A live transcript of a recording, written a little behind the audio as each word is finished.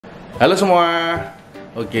Halo semua.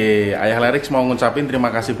 Oke, Ayah Lerix mau ngucapin terima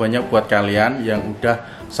kasih banyak buat kalian yang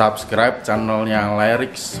udah subscribe channelnya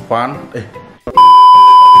Lerix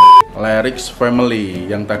Lerix Family,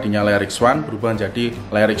 yang tadinya Lerix One berubah jadi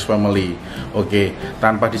Lerix Family. Oke,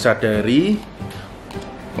 tanpa disadari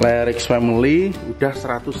Lerix Family udah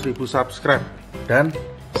 100.000 subscribe dan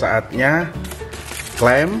saatnya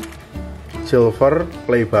klaim silver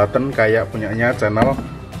play button kayak punyanya channel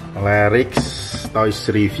Lerix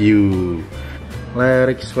Toys Review.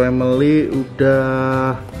 Lerix Family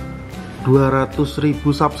udah 200.000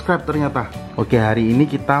 subscribe ternyata. Oke, hari ini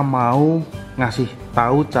kita mau ngasih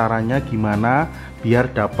tahu caranya gimana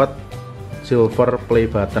biar dapat silver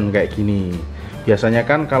play button kayak gini. Biasanya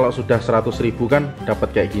kan kalau sudah 100.000 kan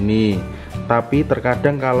dapat kayak gini. Tapi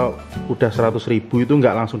terkadang kalau udah 100.000 itu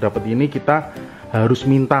nggak langsung dapat ini, kita harus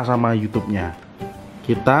minta sama YouTube-nya.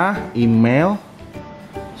 Kita email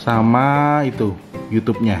sama itu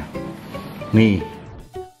YouTube-nya. Nih.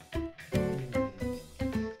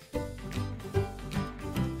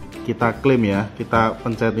 Kita klaim ya, kita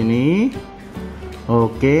pencet ini.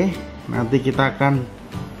 Oke, nanti kita akan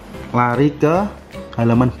lari ke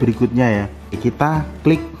halaman berikutnya ya. Kita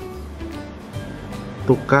klik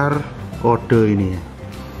tukar kode ini ya.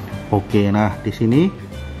 Oke, nah di sini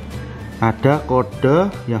ada kode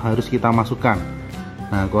yang harus kita masukkan.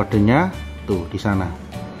 Nah, kodenya tuh di sana.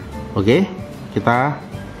 Oke, kita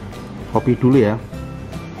copy dulu ya.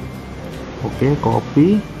 Oke,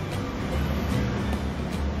 copy.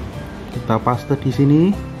 Kita paste di sini.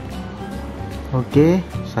 Oke,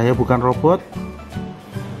 saya bukan robot.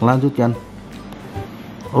 Lanjutkan.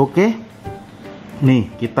 Oke. Nih,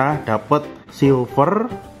 kita dapat silver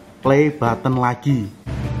play button lagi.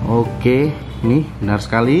 Oke, nih benar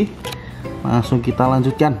sekali. Langsung kita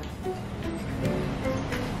lanjutkan.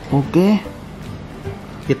 Oke.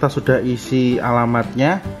 Kita sudah isi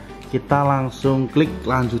alamatnya. Kita langsung klik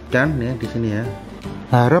lanjutkan ya di sini ya.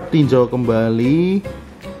 Harap tinjau kembali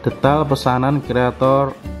detail pesanan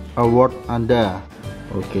kreator award Anda.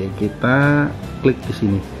 Oke, kita klik di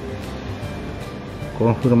sini.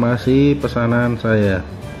 Konfirmasi pesanan saya.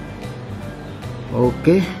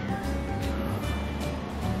 Oke.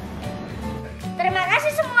 Terima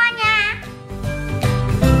kasih semuanya.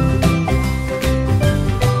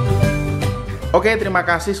 Oke, terima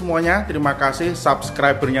kasih semuanya. Terima kasih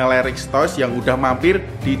subscribernya Lerix Toys yang udah mampir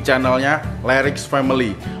di channelnya Lerix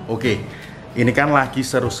Family. Oke, ini kan lagi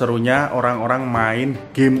seru-serunya orang-orang main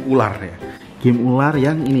game ular ya. Game ular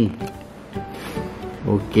yang ini.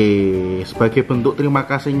 Oke, sebagai bentuk terima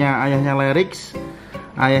kasihnya ayahnya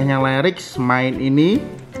Lerix, main ini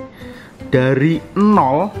dari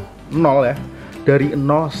 0 ya. Dari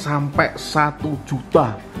 0 sampai 1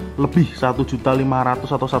 juta lebih,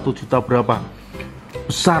 1.500.000 atau 1 juta berapa.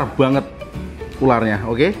 Besar banget ularnya.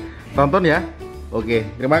 Oke, tonton ya. Oke,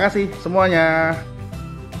 terima kasih semuanya.